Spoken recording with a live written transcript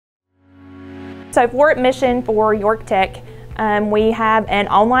So for admission for York Tech, we have an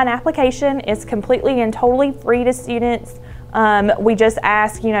online application. It's completely and totally free to students. We just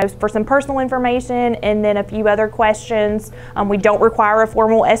ask, for some personal information and then a few other questions. We don't require a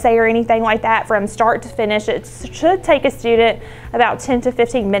formal essay or anything like that from start to finish. It should take a student about 10 to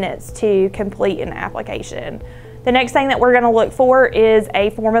 15 minutes to complete an application. The next thing that we're going to look for is a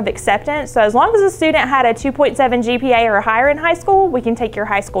form of acceptance. So as long as a student had a 2.7 GPA or higher in high school, we can take your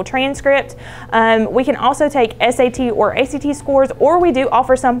high school transcript. We can also take SAT or ACT scores, or we do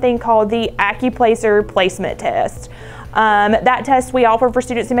offer something called the AccuPlacer Placement Test. That test we offer for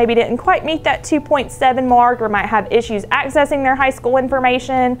students who maybe didn't quite meet that 2.7 mark or might have issues accessing their high school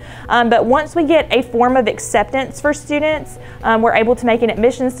information. But once we get a form of acceptance for students, we're able to make an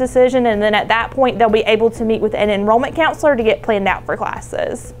admissions decision, and then at that point they'll be able to meet with an enrollment counselor to get planned out for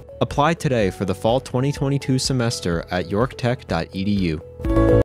classes. Apply today for the fall 2022 semester at yorktech.edu.